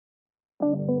Hey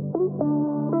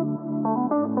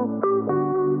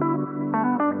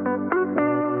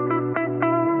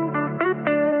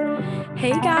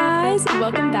guys,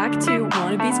 welcome back to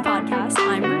Wannabes Podcast.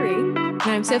 I'm Marie. And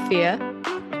I'm Sophia.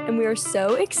 And we are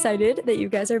so excited that you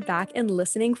guys are back and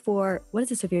listening for, what is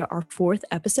this, Sophia, our 4th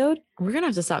episode? We're going to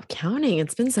have to stop counting.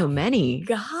 It's been so many.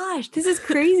 Gosh, this is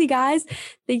crazy, guys.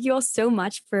 Thank you all so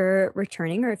much for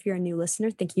returning. Or if you're a new listener,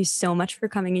 thank you so much for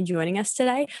coming and joining us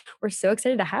today. We're so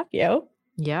excited to have you.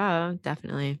 Yeah,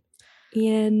 definitely.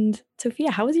 And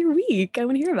Sophia, how was your week? I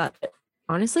want to hear about it.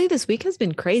 Honestly, this week has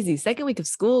been crazy. Second week of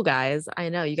school, guys. I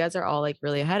know you guys are all like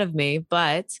really ahead of me,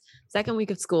 but second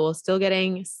week of school, still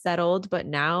getting settled. But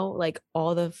now like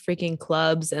all the freaking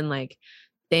clubs and like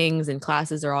things and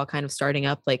classes are all kind of starting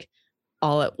up like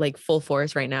all at like full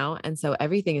force right now. And so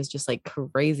everything is just like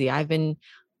crazy. I've been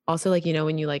also like, you know,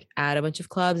 when you like add a bunch of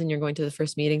clubs and you're going to the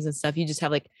first meetings and stuff, you just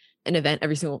have like an event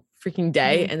every single freaking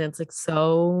day. And it's like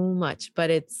so much,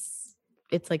 but it's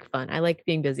like fun. I like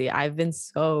being busy. I've been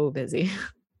so busy.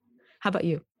 How about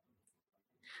you?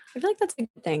 I feel like that's a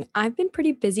good thing. I've been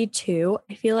pretty busy too.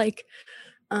 I feel like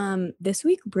this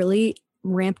week really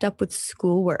ramped up with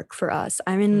schoolwork for us.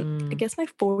 I'm in, I guess, my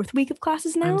 4th week of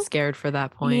classes now. I'm scared for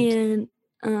that point.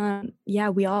 And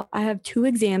yeah, I have 2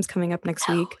 exams coming up next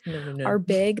week. No. Our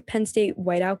big Penn State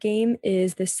whiteout game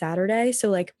is this Saturday. So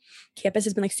like campus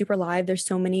has been like super live. There's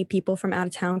so many people from out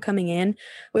of town coming in,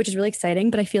 which is really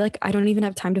exciting. But I feel like I don't even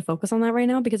have time to focus on that right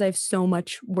now because I have so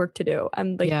much work to do.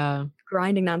 I'm like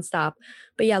grinding nonstop.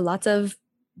 But yeah, lots of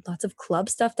club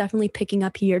stuff definitely picking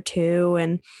up here too.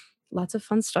 And lots of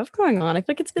fun stuff going on. I feel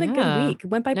like it's been a good week. It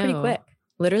went by pretty quick.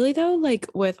 Literally though, like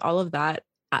with all of that,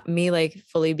 me like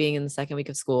fully being in the second week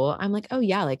of school, I'm like, oh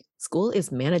yeah, like school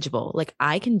is manageable. Like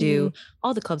I can do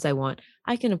all the clubs I want.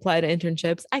 I can apply to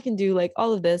internships. I can do like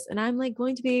all of this and I'm like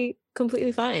going to be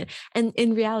completely fine. And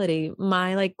in reality,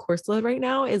 my like course load right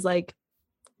now is like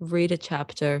read a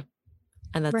chapter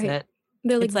and that's it.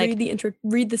 They're like,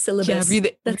 read the syllabus. Yeah,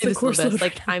 that's read the course syllabus.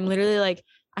 load. Like I'm literally like,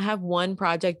 I have one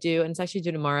project due and it's actually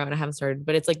due tomorrow and I haven't started,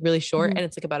 but it's like really short and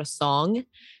it's like about a song.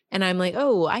 And I'm like,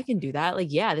 oh, I can do that. Like,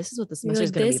 yeah, this is what the semester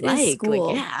is going to be like. School.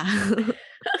 Like, yeah.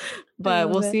 But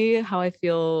we'll see how I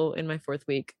feel in my 4th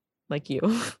week, like you.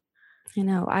 I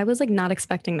know. I was like not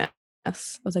expecting that. I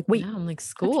was like, wait. Yeah, I'm like,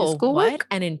 school? What?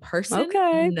 And in person?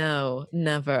 Okay. No,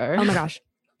 never. Oh my gosh.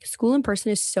 School in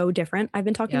person is so different. I've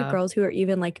been talking to girls who are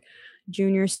even like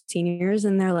juniors, seniors,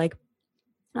 and they're like,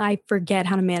 I forget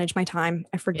how to manage my time.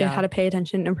 I forget how to pay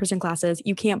attention in in-person classes.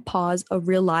 You can't pause a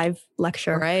real live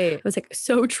lecture. Right. It was like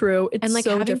so true. It's and like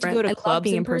so having different. to go to clubs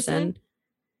being in person.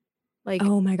 Like,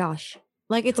 oh my gosh.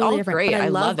 Like it's totally all different, great. But I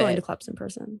love going it. to clubs in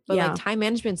person. But like time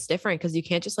management's different because you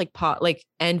can't just like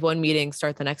end one meeting,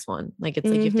 start the next one. Like it's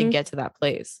like you have to get to that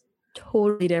place.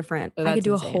 Totally different. So I could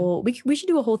do we should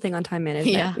do a whole thing on time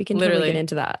management. Yeah, we can totally get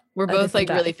into that. We're both like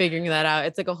really figuring that out.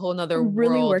 It's like a whole nother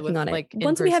really world working on it. Like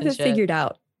once we have it figured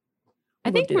out,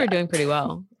 I think we're doing pretty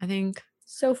well. I think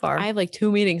so far. I have like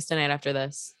 2 meetings tonight after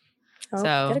this.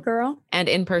 So get a girl. And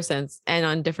in person and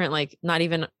on different like not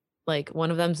even like one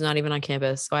of them's not even on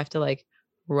campus. So I have to like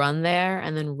run there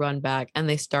and then run back. And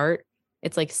they start,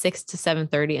 it's like 6 to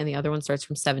 7:30 and the other one starts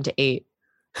from 7 to 8.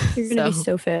 You're gonna be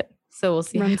so fit. So we'll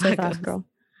see. Run so fast, girl.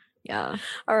 Yeah.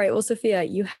 All right. Well, Sophia,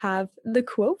 you have the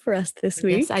quote for us this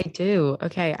week. Yes, I do.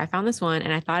 Okay. I found this one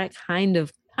and I thought it kind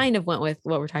of went with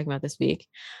what we're talking about this week.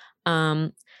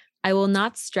 I will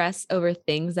not stress over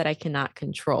things that I cannot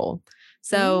control.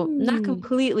 So not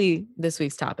completely this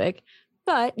week's topic,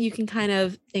 but you can kind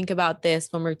of think about this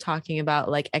when we're talking about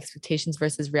like expectations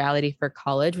versus reality for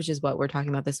college, which is what we're talking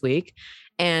about this week.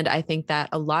 And I think that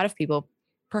a lot of people,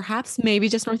 perhaps maybe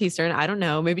just Northeastern, I don't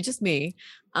know, maybe just me.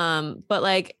 But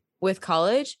like with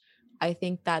college, I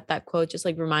think that quote just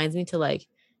like reminds me to like,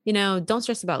 you know, don't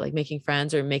stress about like making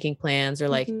friends or making plans or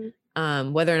like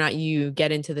whether or not you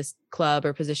get into this club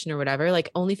or position or whatever, like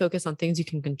only focus on things you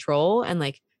can control and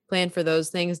like plan for those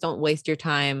things. Don't waste your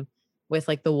time with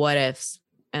like the what ifs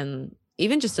and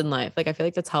even just in life. Like, I feel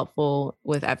like that's helpful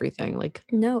with everything. Like,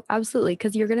 no, absolutely.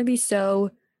 Cause you're going to be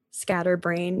so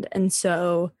scatterbrained and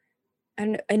so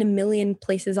in a million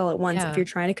places all at once. If you're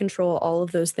trying to control all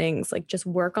of those things, like just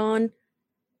work on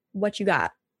what you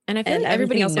got. And I feel like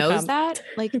everybody knows that.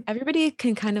 Like everybody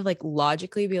can kind of like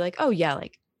logically be like, oh yeah,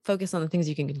 like focus on the things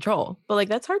you can control. But like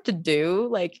that's hard to do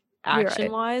like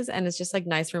action wise. And it's just like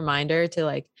nice reminder to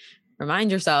like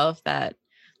remind yourself that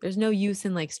there's no use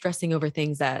in like stressing over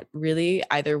things that really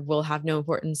either will have no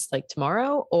importance like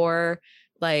tomorrow or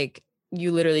like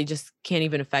you literally just can't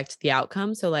even affect the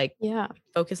outcome. So like,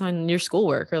 focus on your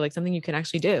schoolwork or like something you can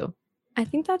actually do. I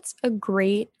think that's a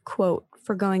great quote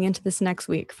for going into this next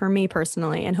week for me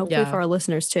personally, and hopefully for our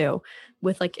listeners too,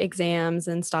 with like exams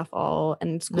and stuff all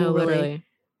and school really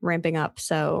ramping up.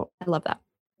 So I love that.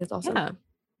 It's awesome. Yeah.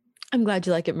 I'm glad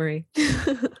you like it, Marie.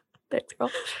 Thanks,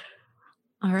 girl.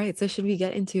 All right. So should we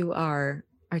get into our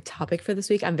topic for this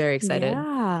week? I'm very excited.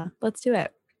 Yeah, let's do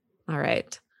it. All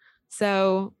right.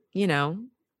 So,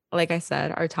 like I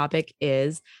said, our topic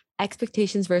is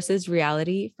expectations versus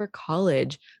reality for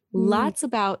college. Lots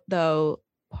about, though,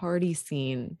 party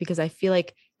scene, because I feel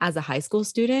like as a high school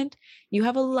student, you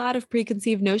have a lot of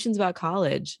preconceived notions about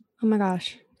college. Oh my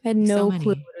gosh. I had no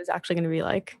clue what it was actually going to be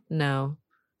like. No.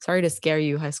 Sorry to scare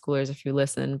you high schoolers if you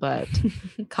listen, but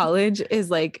college is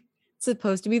like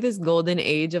supposed to be this golden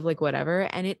age of like whatever.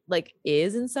 And it like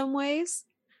is in some ways,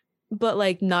 but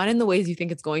like not in the ways you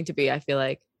think it's going to be, I feel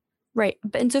like. Right.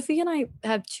 And Sophie and I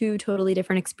have two totally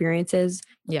different experiences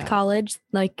with college,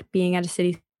 like being at a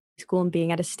city school and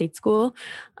being at a state school,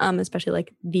 especially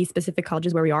like the specific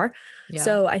colleges where we are. Yeah.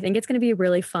 So I think it's going to be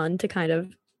really fun to kind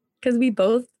of, because we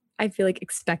both, I feel like,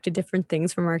 expected different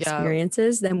things from our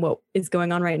experiences than what is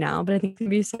going on right now. But I think it'd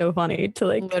be so funny to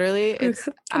like literally it's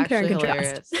actually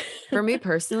hilarious. For me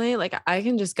personally, like I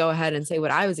can just go ahead and say what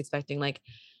I was expecting. Like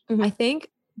I think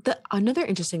another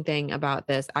interesting thing about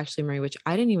this, actually, Marie, which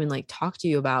I didn't even like talk to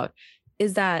you about,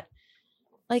 is that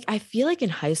like I feel like in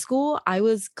high school I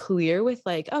was clear with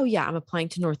like, oh yeah, I'm applying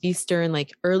to Northeastern,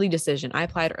 like early decision. I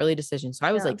applied early decision. So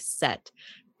I was like set.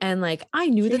 And like, I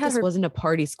knew that this wasn't a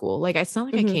party school. Like, it's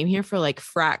not like I came here for like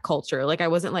frat culture. Like, I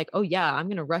wasn't like, oh yeah, I'm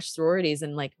going to rush sororities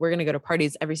and like, we're going to go to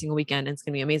parties every single weekend and it's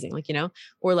going to be amazing. Like,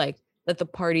 or like that the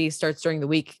party starts during the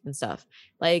week and stuff.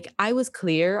 Like, I was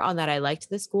clear on that. I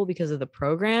liked this school because of the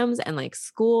programs and like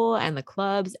school and the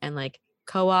clubs and like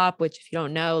co-op, which if you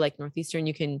don't know, like Northeastern,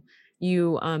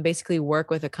 you basically work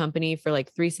with a company for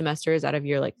like 3 semesters out of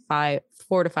your like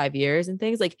 4 to 5 years and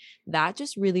things like that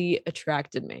just really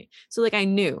attracted me. So like I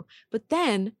knew, but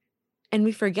then, and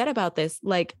we forget about this,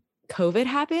 like COVID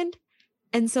happened.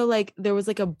 And so like, there was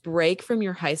like a break from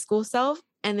your high school self.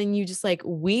 And then you just like,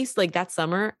 like that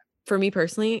summer for me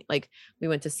personally, like we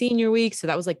went to senior week. So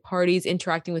that was like parties,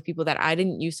 interacting with people that I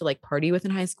didn't used to like party with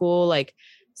in high school, like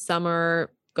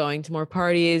summer going to more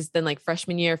parties. Then like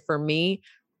freshman year for me,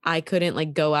 I couldn't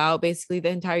like go out basically the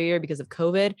entire year because of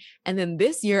COVID. And then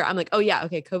this year I'm like, oh yeah,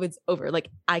 okay, COVID's over. Like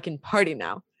I can party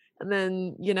now. And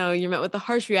then, you're met with the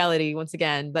harsh reality once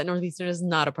again, that Northeastern is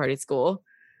not a party school.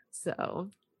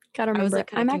 So gotta remember, like,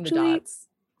 I'm actually,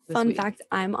 fun fact,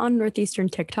 I'm on Northeastern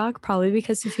TikTok, probably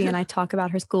because Sophie and I talk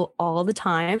about her school all the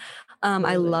time.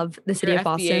 I love the city of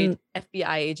Boston.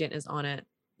 FBI agent is on it.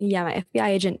 Yeah, my FBI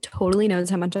agent totally knows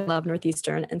how much I love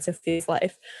Northeastern and Sophie's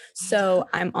life. So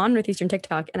I'm on Northeastern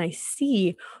TikTok and I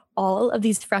see all of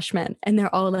these freshmen and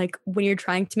they're all like, when you're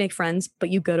trying to make friends,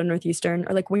 but you go to Northeastern,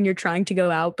 or like when you're trying to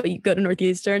go out, but you go to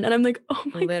Northeastern. And I'm like, oh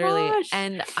my gosh.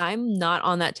 And I'm not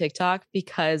on that TikTok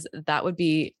because that would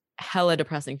be hella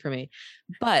depressing for me.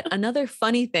 But another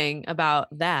funny thing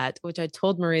about that, which I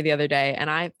told Marie the other day, and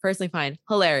I personally find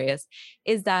hilarious,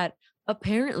 is that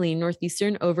apparently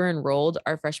Northeastern over enrolled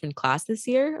our freshman class this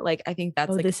year. Like, I think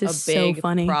that's like a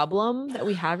big problem that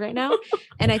we have right now.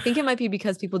 And I think it might be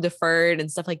because people deferred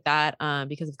and stuff like that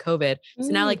because of COVID. So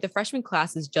now like the freshman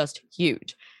class is just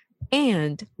huge.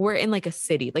 And we're in like a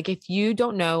city. Like if you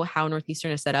don't know how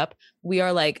Northeastern is set up, we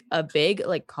are like a big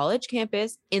like college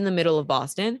campus in the middle of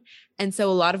Boston. And so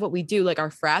a lot of what we do, like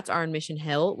our frats are in Mission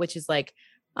Hill, which is like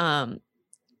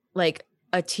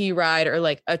a T ride or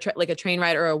like a train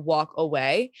ride or a walk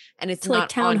away. And it's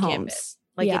not on campus.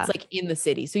 Like it's like in the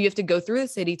city. So you have to go through the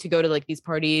city to go to like these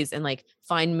parties and like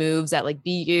find moves at like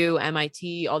BU,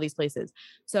 MIT, all these places.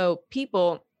 So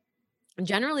people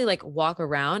generally like walk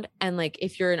around, and like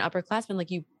if you're an upperclassman,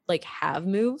 like you like have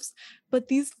moves, but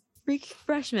these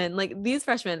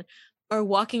freshmen are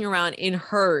walking around in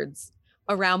herds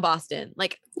around Boston,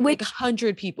 like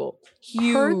 100 people,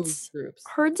 huge groups.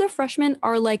 Herds of freshmen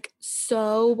are like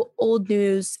so old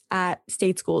news at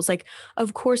state schools. Like,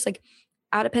 of course, like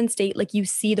out of Penn State, like you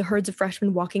see the herds of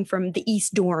freshmen walking from the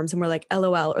East dorms and we're like,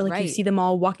 LOL, or like you see them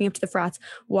all walking up to the frats,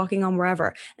 walking on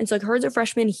wherever. And so like herds of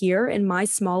freshmen here in my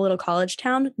small little college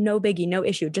town, no biggie, no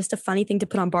issue. Just a funny thing to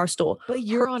put on Barstool. But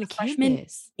you're on a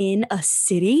campus in a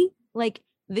city. Like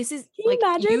this is like,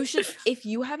 you should, if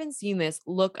you haven't seen this,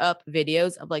 look up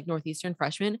videos of like Northeastern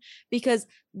freshmen, because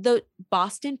the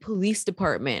Boston Police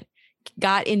Department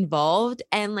got involved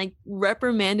and like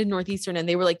reprimanded Northeastern, and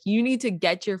they were like, you need to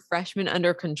get your freshmen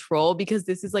under control because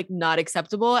this is like not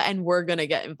acceptable and we're gonna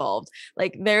get involved.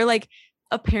 Like they're like,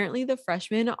 apparently the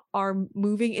freshmen are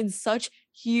moving in such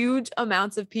huge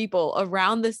amounts of people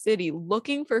around the city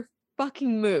looking for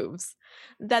fucking moves.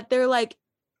 that they're like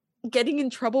getting in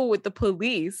trouble with the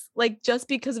police, like just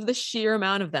because of the sheer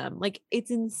amount of them. Like it's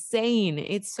insane.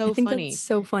 It's I so think that's funny.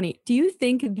 so funny. Do you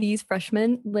think these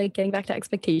freshmen, like getting back to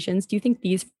expectations, do you think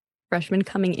these freshmen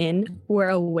coming in were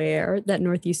aware that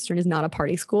Northeastern is not a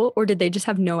party school, or did they just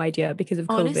have no idea because of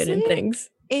COVID Honestly, and things?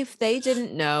 if they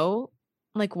didn't know,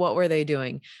 like what were they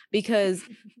doing? Because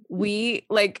we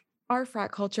like our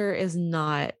frat culture is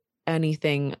not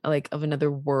anything like of another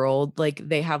world. Like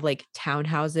they have like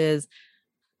townhouses.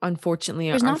 Unfortunately,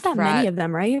 There's our not that many frat of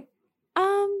them, right?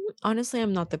 honestly,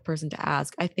 I'm not the person to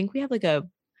ask. I think we have like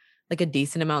a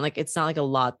decent amount. Like it's not like a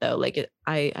lot though. Like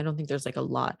I don't think there's like a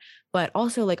lot. But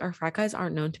also like our frat guys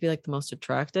aren't known to be like the most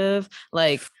attractive.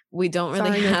 Like we don't really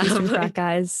Sorry, Northeastern have frat like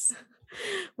guys.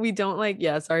 we don't like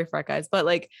yeah, sorry frat guys, but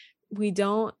like we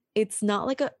don't it's not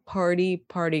like a party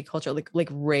culture, like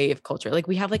rave culture. Like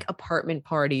we have like apartment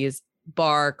parties,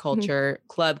 bar Mhm, culture,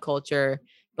 club culture,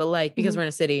 but like because mhm. we're in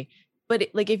a city. But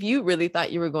like if you really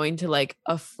thought you were going to like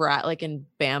a frat like in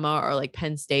Bama or like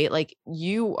Penn State, like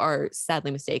you are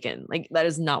sadly mistaken. Like that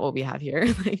is not what we have here.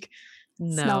 Like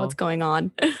It's not what's no. going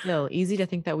on. But still easy to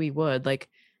think that we would. Like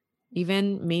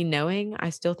even me knowing,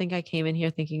 I still think I came in here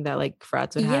thinking that like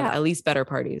frats would have Yeah. at least better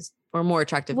parties or more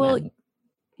attractive Well, men.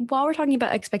 while we're talking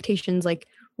about expectations, like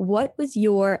what was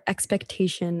your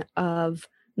expectation of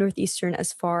Northeastern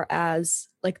as far as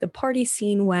like the party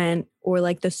scene went or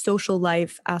like the social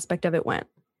life aspect of it went?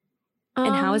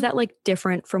 And how is Um, that like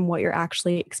different from what you're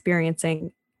actually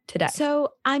experiencing today?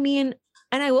 so I mean,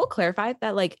 and I will clarify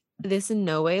that like this in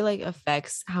no way like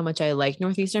affects how much I like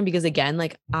Northeastern because again,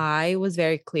 like I was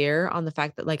very clear on the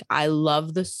fact that like I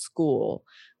love the school.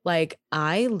 Like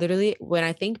I literally when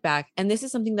I think back, and this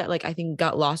is something that like I think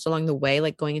got lost along the way,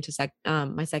 like going into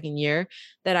my second year,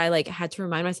 that I like had to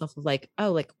remind myself of like,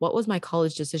 oh, like what was my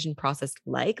college decision process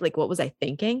like? Like what was I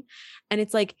thinking? And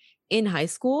it's like in high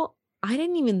school, I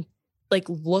didn't even like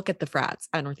look at the frats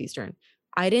at Northeastern.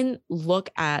 I didn't look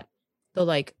at the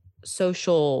like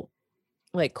social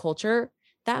like culture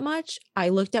that much. I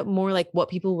looked at more like what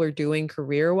people were doing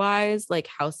career wise, like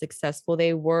how successful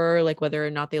they were, like whether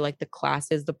or not they like the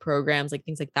classes, the programs, like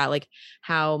things like that, like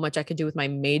how much I could do with my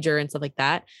major and stuff like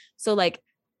that. So like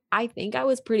I think I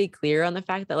was pretty clear on the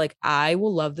fact that like I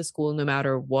will love the school no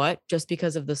matter what, just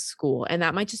because of the school. And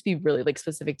that might just be really like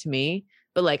specific to me,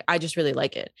 but like I just really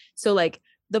like it. So like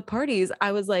the parties,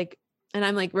 I was like, and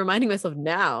I'm like reminding myself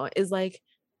now is like,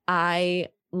 I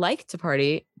like to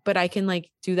party, but I can like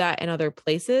do that in other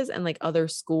places and like other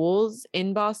schools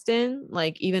in Boston,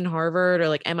 like even Harvard or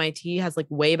like MIT has like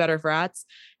way better frats.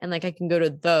 And like I can go to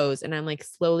those and I'm like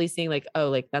slowly seeing like, oh,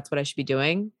 like that's what I should be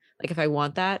doing. Like if I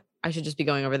want that, I should just be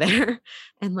going over there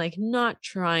and like not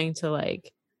trying to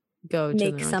like go to the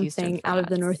Make Northeastern something out of the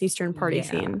frats. Northeastern party Yeah.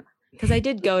 scene. Cause I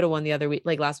did go to one the other week,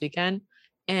 like last weekend.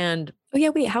 And Oh yeah,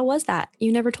 wait, how was that?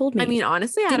 You never told I me. mean,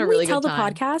 honestly, I had a Didn't we really tell good the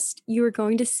time. podcast you were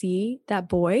going to see that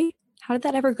boy? How did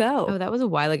that ever Oh, go? that was a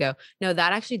while ago. No,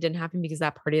 that actually didn't happen because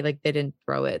that party, like, they didn't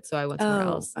throw it. So I went somewhere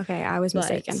Oh, else. okay, I was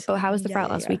mistaken. But But how was the yeah, frat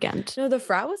yeah, last yeah. weekend? No, the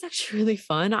frat was actually really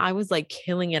fun. I was like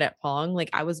killing it at Pong. Like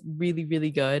I was really,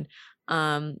 really good.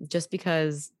 Just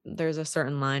because there's a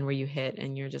certain line where you hit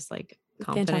and you're just like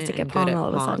confident Fantastic at and good Pong at all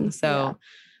of a Pong. sudden. Yeah.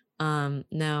 So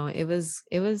no, it was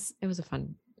a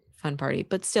fun party.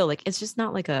 But still, like it's just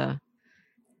not like a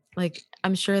like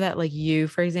I'm sure that like you,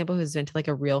 for example, who's into like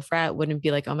a real frat wouldn't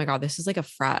be like, oh my God, this is like a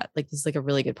frat. Like this is like a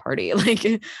really good party. Like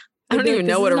I They'd don't be even like, know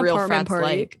this is what an a real apartment frat's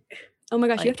party. like. Oh my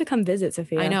gosh, you have Like to come visit, I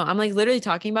Sophia. know. I'm like literally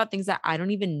talking about things that I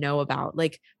don't even know about.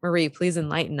 Like Marie, please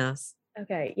enlighten us.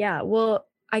 Okay, yeah. Well,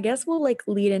 I guess we'll like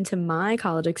lead into my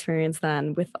college experience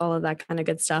then with all of that kind of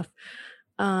good stuff.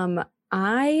 Um,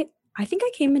 I I think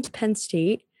I came into Penn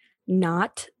State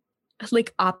not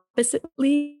like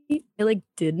oppositely. I like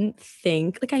didn't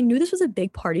think like I knew this was a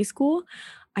big party school.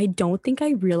 I don't think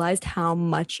I realized how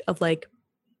much of like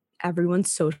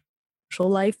everyone's social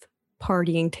life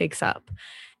partying takes up.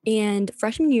 And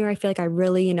freshman year, I feel like I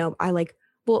really, I like,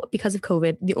 well, because of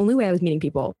COVID, the only way I was meeting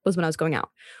people was when I was going out.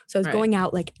 So I was Right. going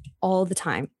out like all the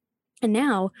time. And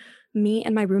now me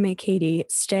and my roommate Katie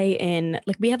stay in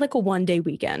like we have like a 1 day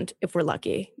weekend if we're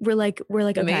lucky. We're like,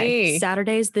 okay, Me.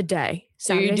 Saturday's the day.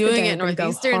 So you're Saturday's the doing day. it We're gonna go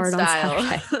Northeastern hard on style.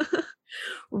 Saturday.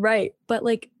 Right. But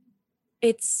like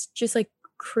it's just like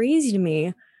crazy to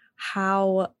me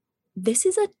how this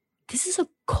is a this is a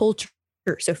culture,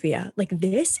 Sophia. Like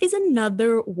this is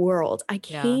another world. I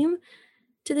Yeah. came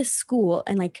to this school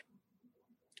and like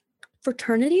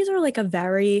fraternities are like a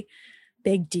very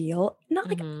big deal. Not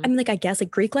like Hmm. I mean like I guess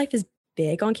like Greek life is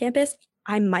big on campus.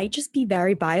 I might just be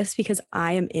very biased because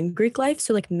I am in Greek life.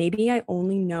 So like maybe I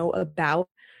only know about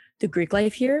the Greek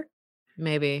life here.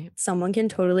 Maybe. Someone can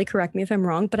totally correct me if I'm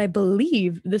wrong, but I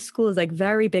believe this school is like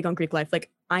very big on Greek life. Like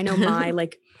I know my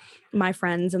like my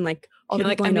friends and like all the You're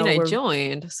like, people I I mean, know I were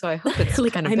joined, so I hope it's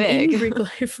like kind of I'm in big. Greek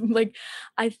life. Like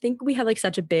I think we have like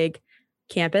such a big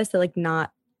campus that like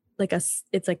not like us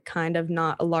it's like kind of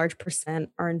not a large percent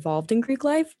are involved in Greek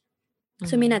life.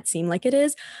 So it may Mhm. not seem like it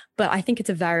is, but I think it's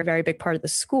a very, very big part of the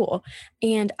school.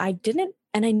 And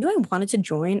and I knew I wanted to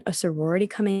join a sorority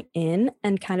coming in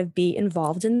and kind of be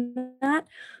involved in that.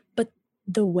 But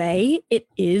the way it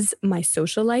is, my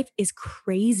social life is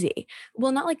crazy.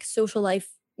 Well, not like social life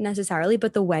necessarily,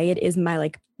 but the way it is my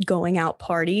like going out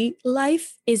party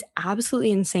life is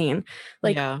absolutely insane.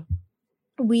 Like Yeah.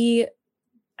 we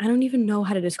I don't even know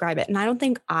how to describe it. And I don't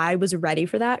think I was ready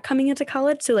for that coming into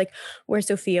college. So, like, where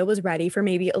Sophia was ready for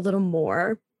maybe a little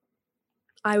more,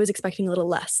 I was expecting a little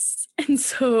less. And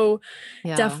so,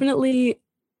 Yeah. definitely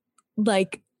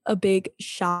like a big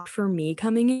shock for me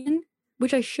coming in,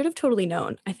 which I should have totally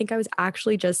known. I think I was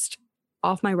actually just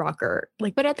off my rocker,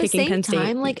 like But at the picking same Penn State.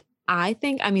 time, like, I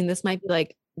think, I mean, this might be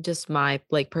like just my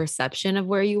like perception of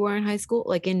where you were in high school.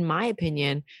 Like, in my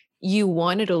opinion, you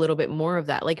wanted a little bit more of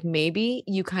that. Like, maybe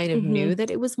you kind of Mhm. knew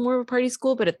that it was more of a party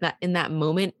school, but at that in that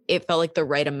moment, it felt like the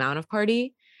right amount of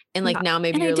party. And like Yeah. now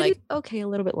maybe And I you're didn't like, okay, a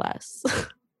little bit less.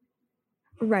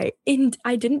 Right. And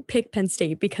I didn't pick Penn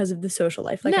State because of the social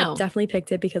life. Like I No. definitely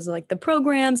picked it because of like the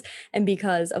programs and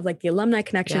because of like the alumni Yeah,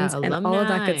 connections and all of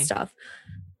that good alumni. stuff.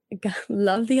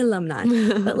 Love the alumni.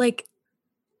 But like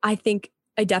I think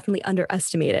I definitely Right.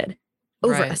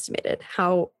 overestimated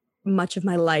how much of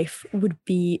my life would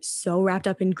be so wrapped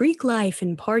up in Greek life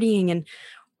and partying and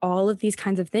all of these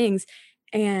kinds of things.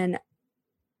 And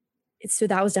so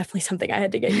that was definitely something I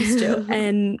had to get used to.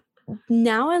 And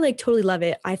now I like totally love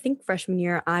it. I think freshman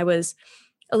year I was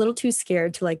a little too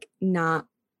scared to like not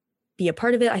be a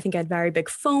part of it. I think I had very big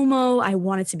FOMO. I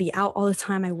wanted to be out all the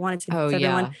time. I wanted to be Oh with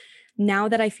everyone. yeah. Now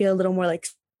that I feel a little more like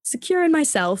secure in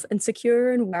myself and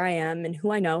secure in where I am and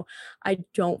who I know, I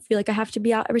don't feel like I have to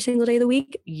be out every single day of the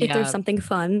week. If there's Yeah. something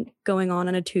fun going on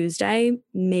a Tuesday,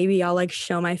 maybe I'll like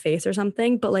show my face or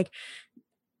something, but like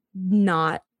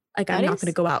not like I'm That not going to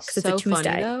is go out because it's a so funny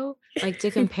Tuesday. though. Like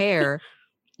to compare,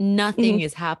 nothing Mhm.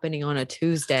 is happening on a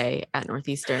Tuesday at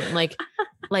Northeastern.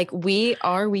 Like we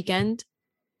our weekend,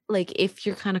 like if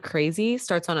you're kind of crazy,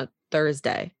 starts on a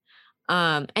Thursday.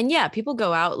 And yeah, people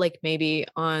go out like maybe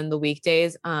on the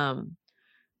weekdays.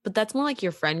 But that's more like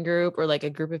your friend group or like a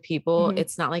group of people. Mhm.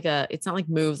 It's not like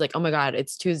moves like, oh my God,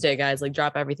 it's Tuesday, guys, like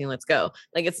drop everything, let's go.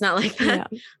 Like it's not like that.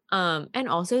 Yeah. And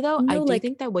also though, I No, do like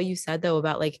think that what you said though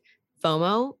about like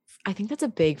FOMO, I think that's a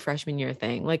big freshman year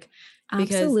thing. Like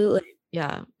because absolutely.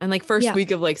 yeah. And like first Yeah.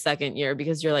 week of like second year,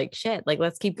 because you're like, shit, like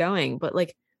let's keep going. But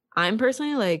like I'm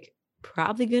personally like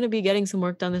probably gonna be getting some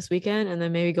work done this weekend and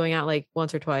then maybe going out like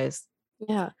once or twice.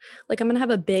 Yeah. Like I'm going to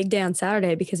have a big day on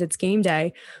Saturday because it's game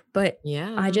day, but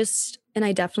Yeah. I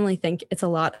definitely think it's a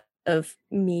lot of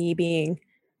me being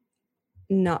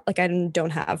not like I don't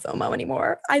have FOMO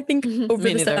anymore. I think over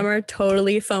Me the neither. summer,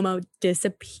 totally FOMO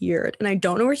disappeared. And I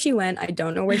don't know where she went. I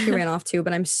don't know where she ran off to,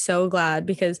 but I'm so glad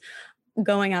because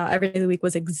going out every day of the week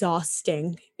was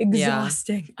exhausting. Yeah.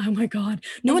 Exhausting. Oh my God.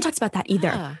 No one And talks about that either.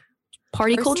 yeah.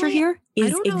 Party culture Personally, here I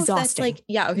is don't know if that's exhausting. like,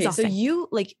 yeah, okay. So Exhausting.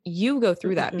 you go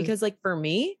through that Mm-mm-mm. because like for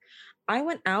me, I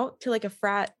went out to like a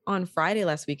frat on Friday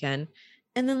last weekend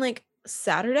and then like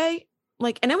Saturday,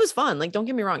 like, and it was fun. Like, don't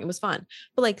get me wrong, it was fun.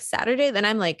 But like Saturday, then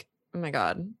I'm like, oh my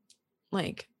God,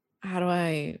 like, how do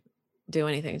I do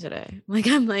anything today? Like,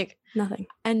 I'm like, Nothing.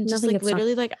 and just Nothing like gets done.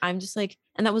 literally, like, I'm just like,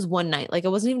 and that was one night. Like, I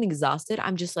wasn't even exhausted.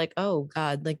 I'm just like, oh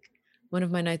God, like one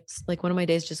of my nights, like one of my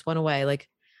days just went away. Like,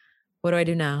 what do I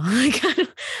do now? Like,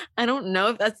 I don't know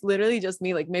if that's literally just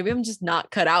me. Like, maybe I'm just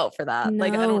not cut out for that.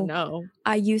 Like, I don't No. know.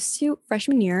 I used to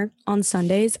freshman year on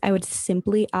Sundays, I would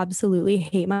simply absolutely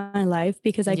hate my life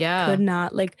because I could Yeah.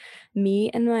 not like me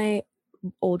and my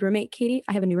old roommate Katie.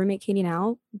 I have a new roommate Katie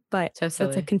now, but So so it's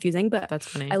like silly. confusing. But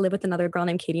That's I funny. live with another girl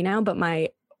named Katie now, but my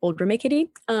old roommate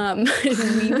Katie,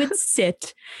 we would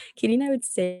sit, Katie and I would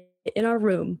sit in our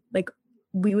room like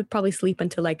we would probably sleep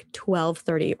until like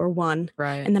 12:30 or 1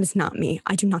 Right. and that is not me.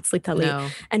 I do not sleep that late. No.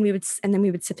 And then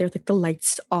we would sit there with like the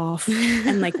lights off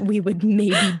and like we would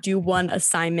maybe do one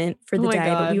assignment for Oh the my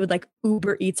day, but we God. would like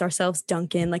Uber Eats ourselves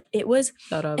Dunkin'. Like it was,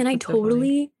 Shut up. and I That's so funny.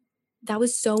 totally, that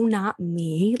was so not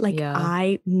me. Like Yeah.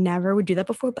 I never would do that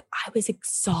before, but I was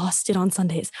exhausted on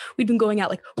Sundays. We'd been going out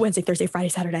like Wednesday, Thursday, Friday,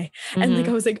 Saturday. And like I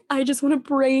Mhm. was like, I just want to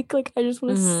break. Like I just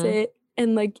want to Mhm. sit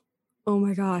and like, oh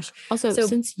my gosh. Also, So,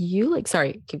 since you like,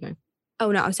 sorry, keep going.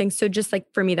 oh no, I was saying, so just like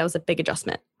for me, that was a big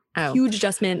adjustment, Oh. huge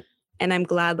adjustment. And I'm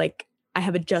glad like I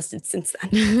have adjusted since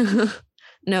then.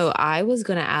 No, I was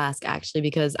going to ask actually,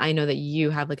 because I know that you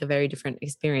have like a very different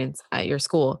experience at your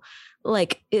school.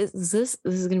 Like, this is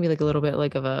going to be like a little bit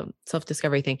like of a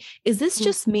self-discovery thing. Is this Mhm.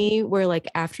 just me where like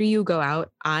after you go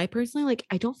out, I personally like,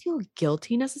 I don't feel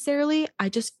guilty necessarily. I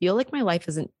just feel like my life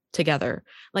isn't together.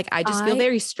 Like, I just feel I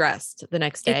very stressed the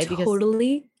next It day because,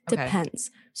 totally okay. depends.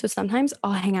 So sometimes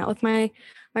I'll hang out with my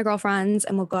girlfriends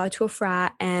and we'll go out to a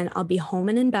frat and I'll be home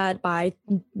and in bed by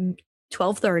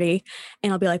 12:30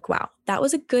 and I'll be like, "Wow, that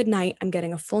was a good night. I'm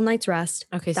getting a full night's rest.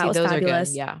 Okay. That See, was those are good.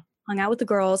 fabulous. Yeah. Hung out with the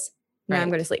girls. Now I'm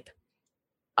going to Right. sleep."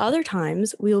 Other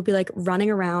times we will be like running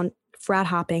around frat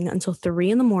hopping until 3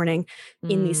 in the morning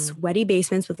in these Mm. sweaty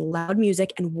basements with loud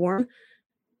music and warm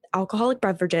alcoholic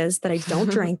beverages that I don't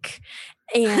drink.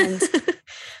 And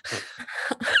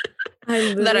I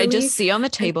That I just literally see on the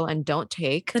am table and don't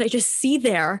take. that I just see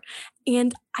there.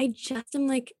 And I just am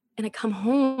like, and I come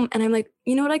home and I'm like,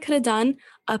 you know what I could have done?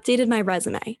 Updated my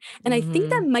resume. And I think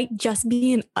that Mhm. might just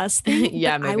be an us thing, but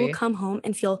Yeah, I will maybe. come home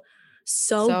and feel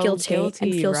so So guilty and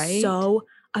guilty, feel right? so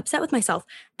upset with myself.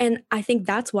 And I think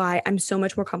that's why I'm so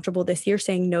much more comfortable this year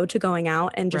saying no to going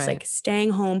out and just Right. like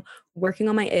staying home, working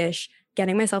on my ish,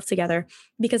 getting myself together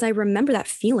because I remember that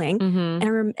feeling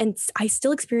Mhm. and I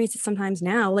still experience it sometimes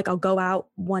now. Like I'll go out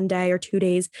one day or 2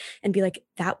 days and be like,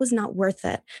 that was not worth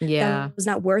it. Yeah. That was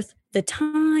not worth the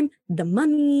time, the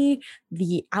money,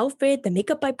 the outfit, the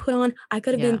makeup I put on. I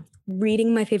could have Yeah. been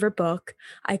reading my favorite book.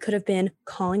 I could have been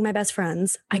calling my best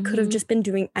friends. I could have Mhm. just been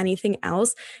doing anything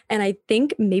else. And I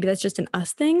think maybe that's just an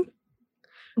us thing.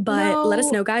 But let us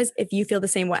No, know, guys, if you feel the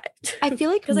same way. I feel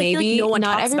like Because I feel like maybe no one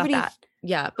not talks about everybody that.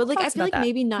 yeah, No but one like I talks feel about like that.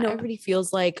 maybe not No. everybody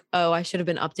feels like, "Oh, I should have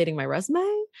been updating my resume."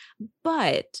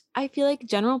 But I feel like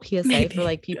general PSA for Maybe.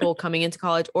 like people coming into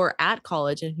college or at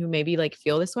college and who maybe like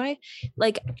feel this way,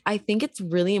 like I think it's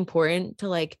really important to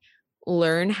like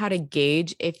learn how to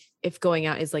gauge if going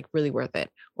out is like really worth it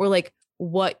or like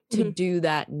what to Mhm. do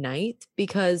that night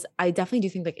because I definitely do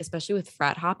think like especially with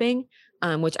frat hopping,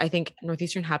 which I think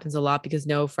Northeastern happens a lot because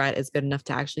no frat is good enough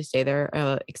to actually stay there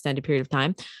a extended period of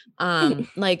time.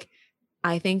 Like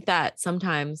I think that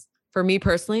sometimes for me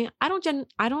personally, I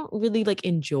don't really like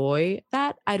enjoy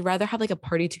that. I'd rather have like a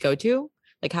party to go to,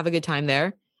 like have a good time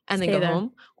there and then Stay go there.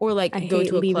 home or like I go hate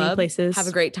to a leaving club, have a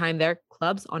places. great time there.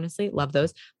 Clubs, honestly, love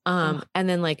those. Ugh. And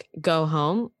then like go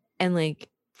home and like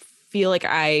feel like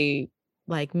I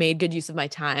like made good use of my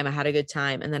time. I had a good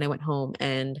time and then I went home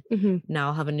and Mhm. now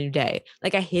I'll have a new day.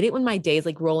 Like I hate it when my days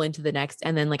like roll into the next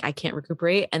and then like I can't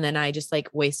recuperate and then I just like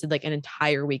wasted like an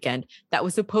entire weekend that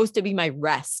was supposed to be my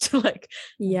rest. Like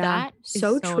Yeah, that is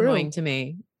so so annoying true. to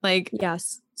me. Like,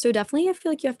 Yes. So definitely I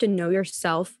feel like you have to know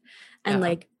yourself and yeah,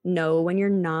 like know when you're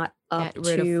not get up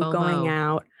rid of to going FOMO.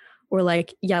 out or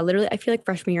like yeah, literally I feel like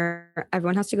freshman year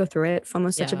everyone has to go through it. FOMO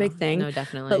is such a Yeah, big thing, no, but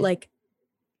definitely. like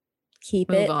keep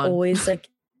Move it on. always like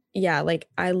yeah, like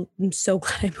I'm so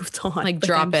glad I moved on. Like Like I'm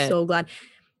drop it. so glad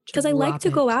because I like Drop to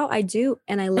go it. out. I do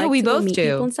and I No, like we to go both meet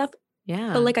people do. and stuff. But,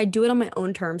 Yeah. like, I do it on my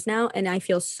own terms now, and I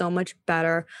feel so much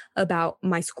better about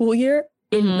my school year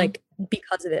in Hmm. like,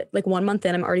 because of it. Like, 1 month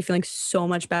in, I'm already feeling so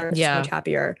much better, so much Yeah.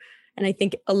 happier, and I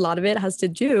think a lot of it has to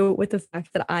do with the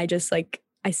fact that I just, like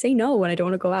I say no when I don't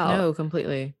wanna go out. No,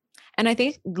 completely. And I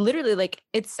think literally like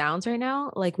it sounds right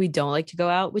now like we don't like to go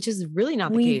out, which is really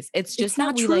not the We case. It's It's just that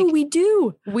not true, we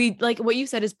do. we like what you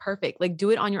said is perfect. Like do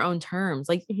it on your own terms.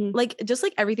 Mhm. Like just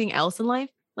like everything else in life,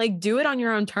 like do it on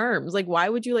your own terms. Like why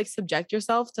would you like subject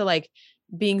yourself to like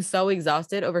being so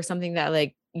exhausted over something that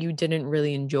like you didn't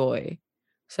really enjoy?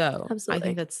 So, I think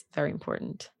Absolutely. that's very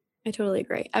important. I totally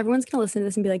agree. Everyone's gonna listen to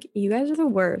this and be like, "You guys are the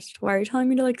worst. Why are you telling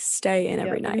me to, like, stay in Yeah,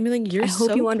 every they're gonna night?" be like, "You're I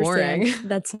hope you so understand boring."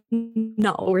 that's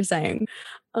not what we're saying.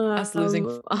 Us But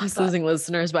losing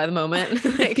listeners by the moment.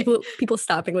 Like people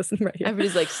stopping listening right here.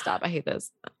 everybody's like, "Stop, I hate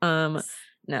this."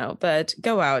 No, but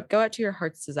go out to your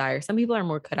heart's desire. Some people are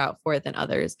more cut out for it than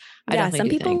others. I Yeah, definitely some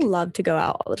do people think. love to go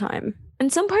out all the time.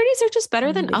 And some parties are just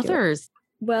better than They do it. others.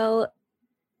 Well,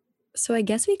 so I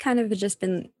guess we kind of have just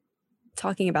been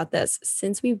talking about this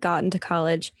since we've gotten to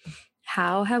college.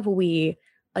 How have we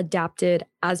adapted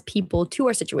as people to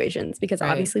our situations? Because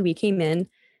Right. obviously we came in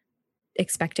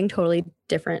expecting totally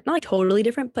different, not like totally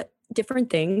different, but different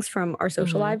things from our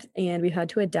social Mhm. lives. And we've had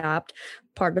to adapt.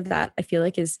 Part of that, I feel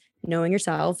like, is knowing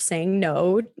yourself, saying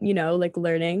no, like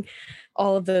learning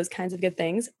all of those kinds of good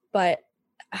things. But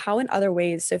how, in other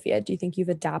ways, Sophia, do you think you've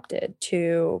adapted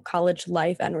to college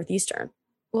life at Northeastern?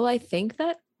 Well, I think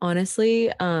that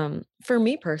honestly, for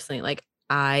me personally, like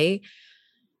I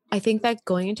think that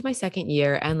going into my second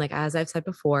year and like as I've said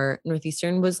before,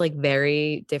 Northeastern was like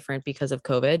very different because of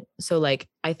COVID. So like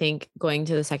I think going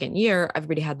to the second year,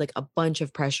 everybody had like a bunch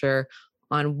of pressure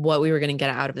on what we were going to get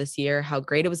out of this year, how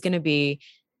great it was going to be.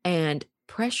 And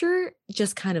pressure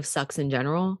just kind of sucks in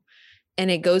general. And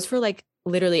it goes for like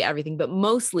literally everything, but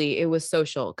mostly it was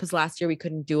social because last year we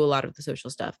couldn't do a lot of the social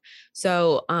stuff.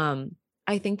 So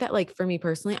I think that like for me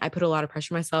personally, I put a lot of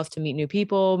pressure myself to meet new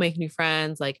people, make new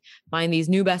friends, like find these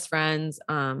new best friends,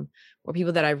 or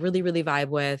people that I really, really vibe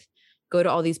with, go to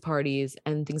all these parties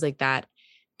and things like that.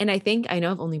 And I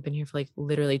know I've only been here for like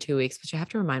literally 2 weeks, but I have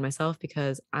to remind myself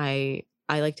because I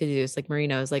like to do this, like Marie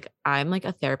knows, like I'm like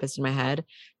a therapist in my head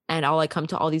and I'll like come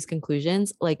to all these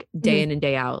conclusions like day in and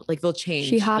day out. Like they'll change.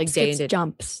 She hops, like day skips,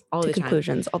 jumps all to the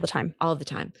conclusions all the time. All the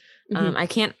time. I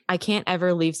can't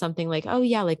ever leave something like, oh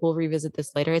yeah, like we'll revisit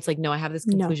this later. It's like, no, I have this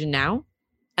conclusion now.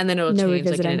 And then it'll change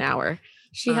like in an hour.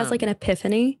 She has like an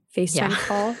epiphany FaceTime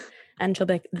call and she'll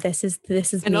be like, this is me.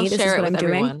 This is what I'm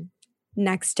doing.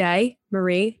 Next day,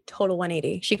 Marie, total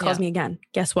 180. She calls me again.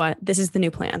 Guess what? This is the new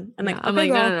plan. I'm like, okay, I'm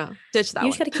like, girl, no. Ditch that. You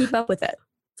just got to keep up with it.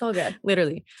 It's all good.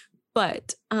 Literally.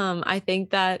 But I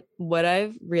think that what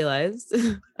I've realized,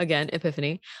 again,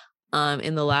 epiphany,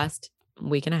 in the last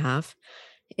week and a half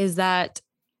is that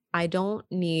I don't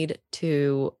need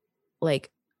to like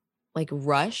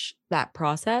rush that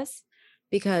process,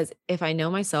 because if I know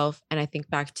myself and I think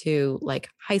back to like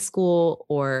high school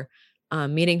or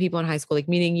meeting people in high school, like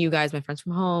meeting you guys, my friends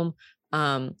from home,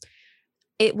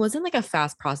 it wasn't like a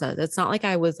fast process. It's not like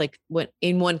I was like went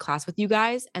in one class with you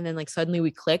guys and then like suddenly we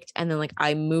clicked and then like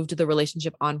I moved the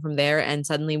relationship on from there and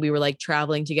suddenly we were like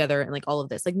traveling together and like all of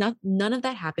this. Like none of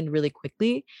that happened really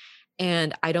quickly.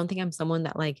 And I don't think I'm someone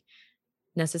that like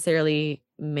necessarily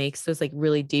makes those like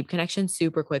really deep connections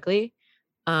super quickly.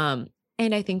 And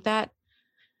I think that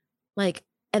like,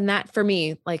 and that for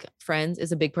me, like friends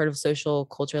is a big part of social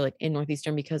culture, like in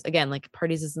Northeastern, because again, like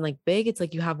parties isn't like big. It's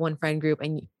like you have one friend group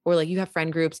or like you have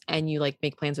friend groups and you like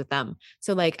make plans with them.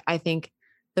 So like, I think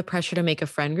the pressure to make a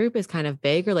friend group is kind of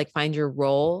big, or like find your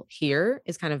role here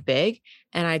is kind of big.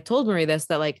 And I told Marie this,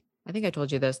 that like, I think I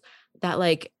told you this, that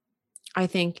like, I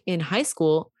think in high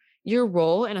school, your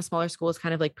role in a smaller school is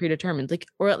kind of like predetermined, like,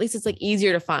 or at least it's like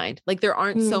easier to find. Like there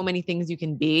aren't so many things you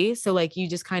can be. So like, you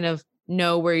just kind of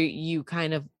know where you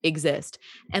kind of exist.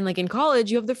 And like in college,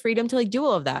 you have the freedom to like do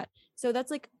all of that. So that's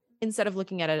like, instead of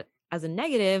looking at it as a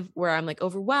negative where I'm like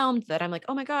overwhelmed that I'm like,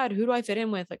 oh my God, who do I fit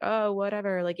in with? Like, oh,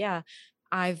 whatever. Like, yeah,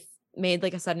 I've made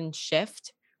like a sudden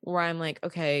shift where I'm like,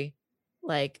 okay,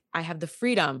 like I have the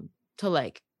freedom to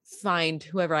like find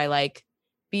whoever I like,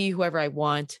 be whoever I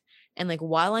want. And like,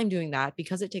 while I'm doing that,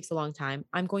 because it takes a long time,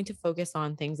 I'm going to focus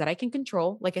on things that I can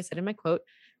control. Like I said in my quote,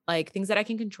 like things that I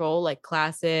can control, like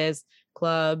classes,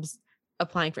 clubs,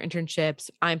 applying for internships.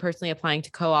 I'm personally applying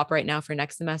to co-op right now for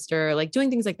next semester, like doing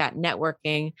things like that,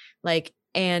 networking, like,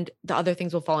 and the other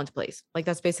things will fall into place. Like,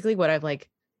 that's basically what I've like,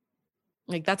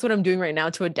 that's what I'm doing right now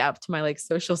to adapt to my like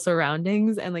social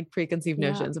surroundings and like preconceived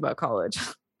notions about college.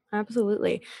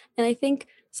 Absolutely. And I think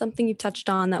something you touched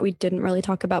on that we didn't really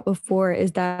talk about before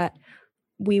is that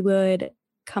we would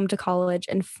come to college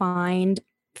and find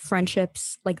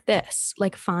friendships like this,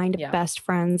 like find best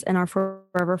friends and our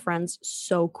forever friends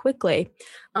so quickly.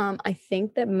 I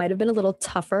think that might have been a little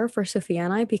tougher for Sophia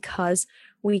and I because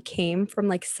we came from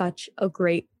like such a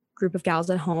great group of gals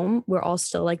at home. We're all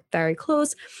still like very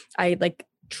close. I like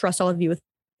trust all of you with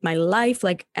my life,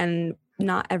 like, and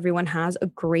not everyone has a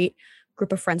great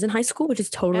group of friends in high school, which is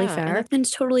totally fair and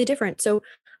it's totally different. So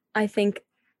I think,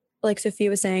 like Sophia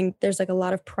was saying, there's like a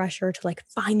lot of pressure to like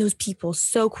find those people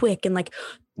so quick, and like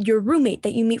your roommate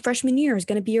that you meet freshman year is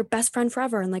going to be your best friend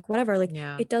forever, and like whatever, like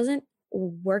it doesn't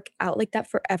work out like that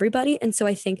for everybody. And so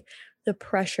I think the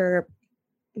pressure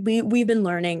we've been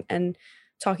learning and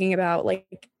talking about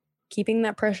like keeping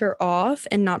that pressure off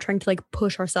and not trying to like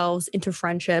push ourselves into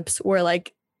friendships where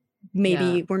like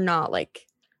maybe we're not like,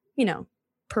 you know,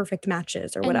 perfect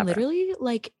matches or whatever. And literally,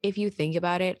 like if you think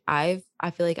about it, I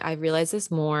feel like I've realized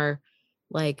this more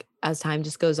like as time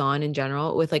just goes on in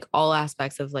general with like all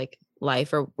aspects of like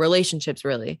life or relationships,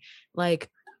 really. Like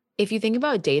if you think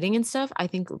about dating and stuff, I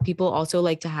think people also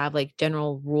like to have like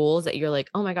general rules that you're like,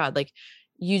 oh my God, like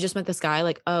you just met this guy,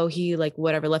 like, oh, he like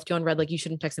whatever left you on red, like you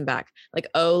shouldn't text him back. Like,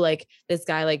 oh, like this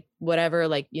guy, like whatever,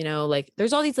 like, you know, like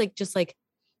there's all these like just like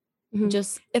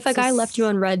just if a guy left you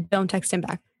on red, don't text him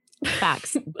back.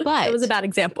 Facts. But it was a bad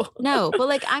example. No, but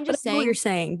like I'm just saying what you're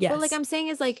saying. Yes. But like I'm saying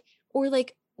is like, or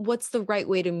like what's the right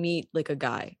way to meet like a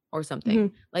guy or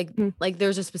something. Like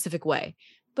there's a specific way.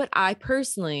 But I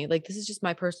personally, like this is just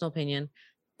my personal opinion,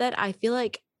 that I feel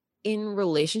like in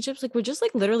relationships, like we're just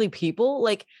like literally people,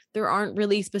 like there aren't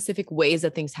really specific ways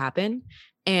that things happen.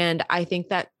 And I think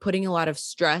that putting a lot of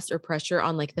stress or pressure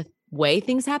on like way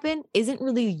things happen isn't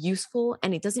really useful,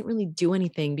 and it doesn't really do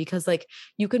anything, because like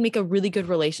you could make a really good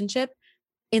relationship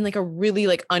in like a really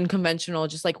like unconventional,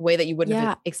 just like way that you wouldn't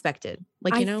have expected.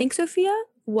 Like, I think, Sophia,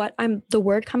 the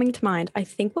word coming to mind, I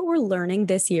think what we're learning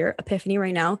this year, epiphany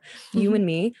right now, you and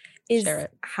me, is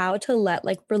how to let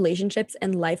like relationships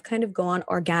and life kind of go on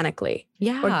organically.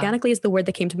 Yeah. Organically is the word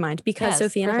that came to mind, because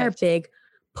Sophia and I are big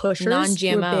pushers.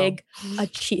 Non-GMO. We're big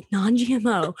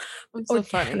non-GMO. So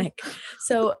organic.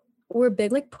 So we're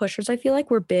big like pushers. I feel like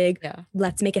we're big.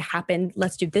 Let's make it happen.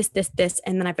 Let's do this,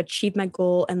 and then I've achieved my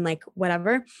goal and like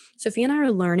whatever. Sophia and I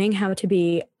are learning how to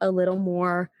be a little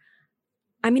more.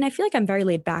 I mean, I feel like I'm very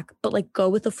laid back, but like go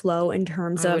with the flow in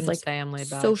terms of like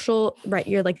social. Right?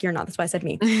 You're not. That's why I said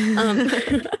me.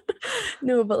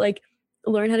 No, but like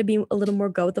learn how to be a little more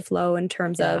go with the flow in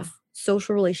terms of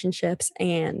social relationships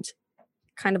and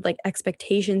kind of like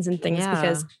expectations and things,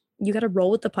 because you got to roll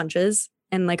with the punches,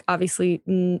 and like obviously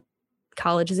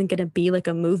college isn't going to be like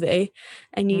a movie,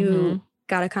 and you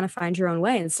got to kind of find your own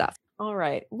way and stuff. All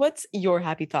right. What's your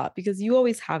happy thought? Because you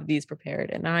always have these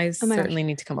prepared, and I certainly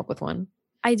need to come up with one.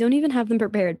 I don't even have them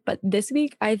prepared, but this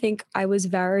week I think there was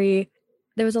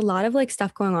a lot of like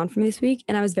stuff going on for me this week,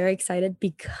 and I was very excited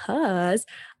because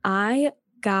I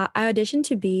auditioned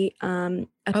to be a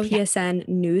PSN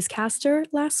newscaster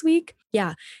last week.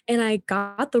 Yeah. And I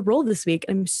got the role this week.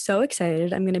 I'm so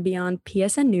excited. I'm going to be on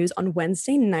PSN News on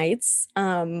Wednesday nights.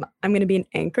 I'm going to be an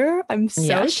anchor. I'm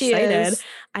so excited.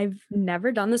 I've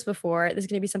never done this before. This is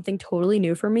going to be something totally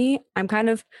new for me. I'm kind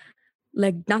of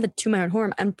like, not to toot my own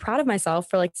horn, I'm proud of myself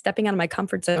for like stepping out of my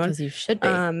comfort zone. Because you should be.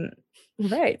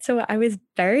 Right. So I was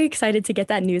very excited to get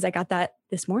that news. I got that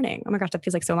this morning. Oh my gosh, that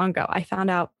feels like so long ago. I found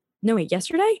out, no, wait,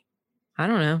 yesterday? I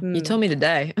don't know. You told me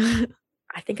today.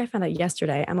 I think I found out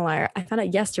yesterday. I'm a liar. I found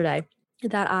out yesterday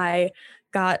that I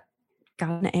got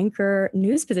an anchor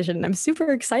news position, and I'm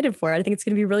super excited for it. I think it's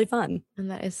going to be really fun. And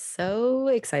that is so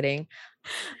exciting.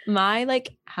 My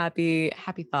like happy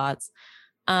thoughts.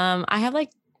 I have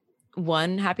like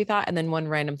one happy thought and then one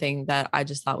random thing that I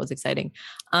just thought was exciting.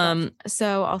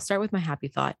 So I'll start with my happy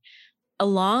thought.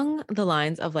 Along the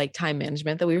lines of like time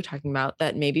management that we were talking about,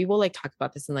 that maybe we'll like talk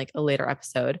about this in like a later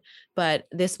episode. But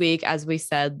this week, as we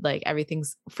said, like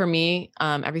everything's for me,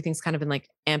 everything's kind of been like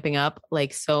amping up,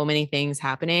 like so many things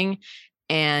happening.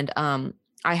 And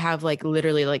I have like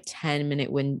literally like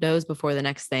 10-minute windows before the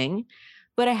next thing,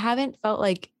 but I haven't felt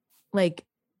like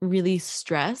really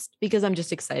stressed because I'm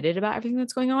just excited about everything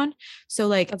that's going on. So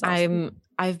like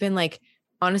I've been like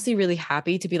honestly really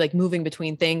happy to be like moving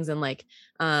between things and like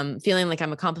feeling like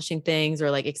I'm accomplishing things, or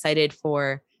like excited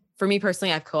for me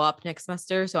personally. I have co-op next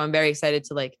semester, so I'm very excited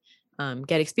to like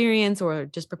get experience or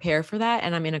just prepare for that.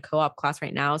 And I'm in a co-op class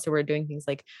right now, so we're doing things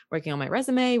like working on my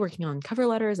resume, working on cover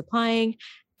letters, applying,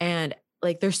 and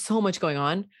like there's so much going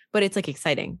on, but it's like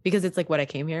exciting because it's like what I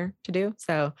came here to do.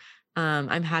 So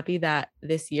I'm happy that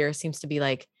this year seems to be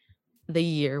like the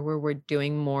year where we're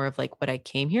doing more of like what I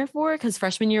came here for, because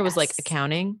freshman year was like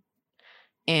accounting,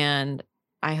 and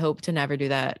I hope to never do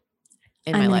that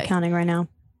in my life. Accounting right now.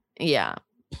 Yeah.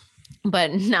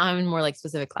 But now I'm in more like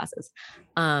specific classes.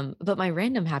 But my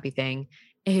random happy thing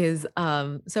is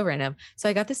so random. So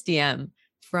I got this DM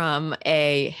from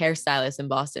a hairstylist in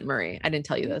Boston, Murray. I didn't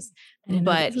tell you this,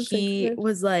 but he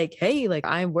was like, hey, like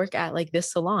I work at like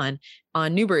this salon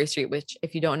on Newbury Street, which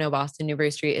if you don't know Boston,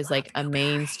 Newbury Street is like a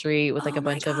main street with like a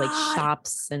bunch of like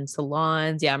shops and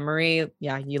salons. Yeah. Marie.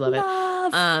 Yeah. You love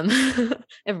it.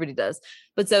 Everybody does.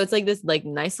 But so it's like this like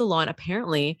nice salon.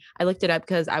 Apparently I looked it up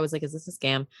because I was like, is this a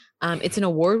scam? It's an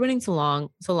award-winning salon,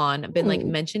 been like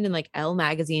mentioned in like Elle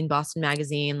magazine, Boston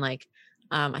magazine, like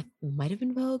I might have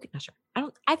been Vogue. Not sure.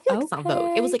 I feel like it's not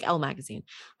Vogue. It was like Elle magazine.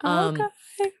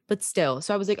 But still.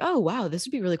 So I was like, oh wow, this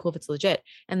would be really cool if it's legit.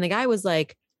 And the guy was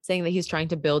like saying that he's trying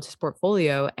to build his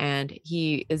portfolio, and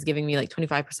he is giving me like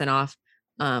 25% off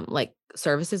like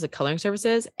services, like coloring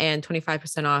services, and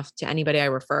 25% off to anybody I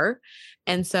refer.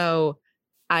 And so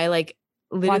I like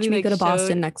literally watch me go to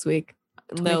Boston next week.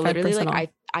 No, literally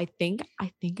like I think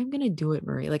I'm gonna do it,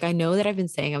 Marie. Like I know that I've been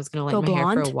saying I was gonna lighten my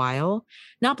hair for a while.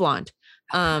 Not blonde.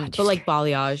 But like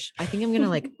balayage. I think I'm gonna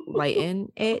like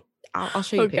lighten it. I'll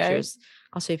show you pictures.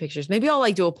 I'll show you pictures. Maybe I'll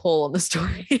like do a poll on the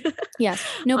story. Yes.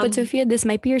 No, but Sophia, this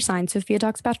might be your sign. Sophia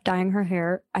talks about dyeing her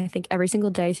hair, I think every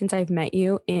single day since I've met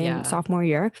you in sophomore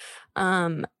year.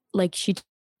 Like she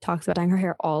talks about dyeing her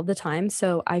hair all the time.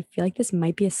 So I feel like this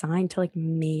might be a sign to like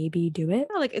maybe do it.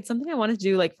 Yeah, like it's something I want to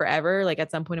do like forever, like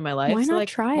at some point in my life. Why not like,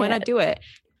 try why it? not do it?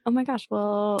 Oh my gosh.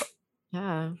 Well,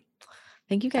 yeah.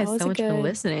 Thank you guys so much for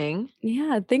listening.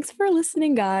 Yeah. Thanks for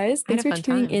listening, guys. Thanks for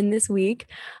tuning in this week.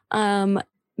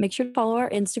 make sure to follow our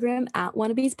Instagram at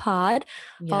wannabeespod.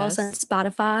 Follow us on Yes.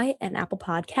 Spotify and Apple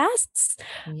Podcasts.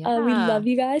 We Yeah. love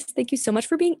you guys. Thank you so much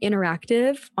for being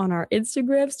interactive on our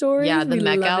Instagram stories. Yeah, the we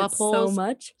Met love Gala it so polls,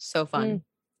 much. so fun.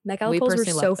 Met Gala We polls were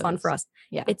personally so love fun for those. us.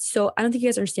 Yeah. I don't think you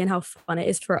guys understand how fun it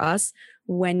is for us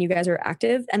when you guys are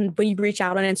active and when you reach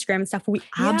out on Instagram and stuff. We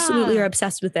absolutely Yeah. are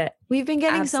obsessed with it. We've been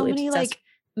getting Absolutely so many obsessed. like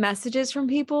messages from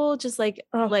people just like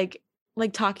Oh. like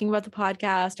talking about the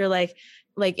podcast or like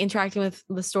interacting with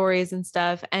the stories and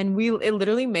stuff. And it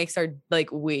literally makes our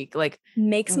like week. Like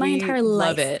Makes my we entire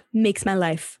love life. it. Makes my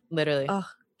life. Literally. Oh,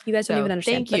 you guys don't So, even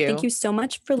understand. thank But you. thank you so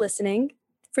much for listening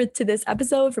to this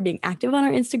episode, for being active on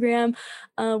our Instagram.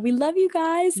 We love you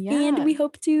guys, Yeah. and we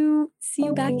hope to see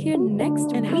you back here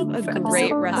next And week have for a great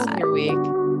episode rest of 5. your week.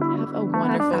 Have a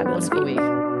wonderful, Fabulous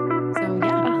wonderful week.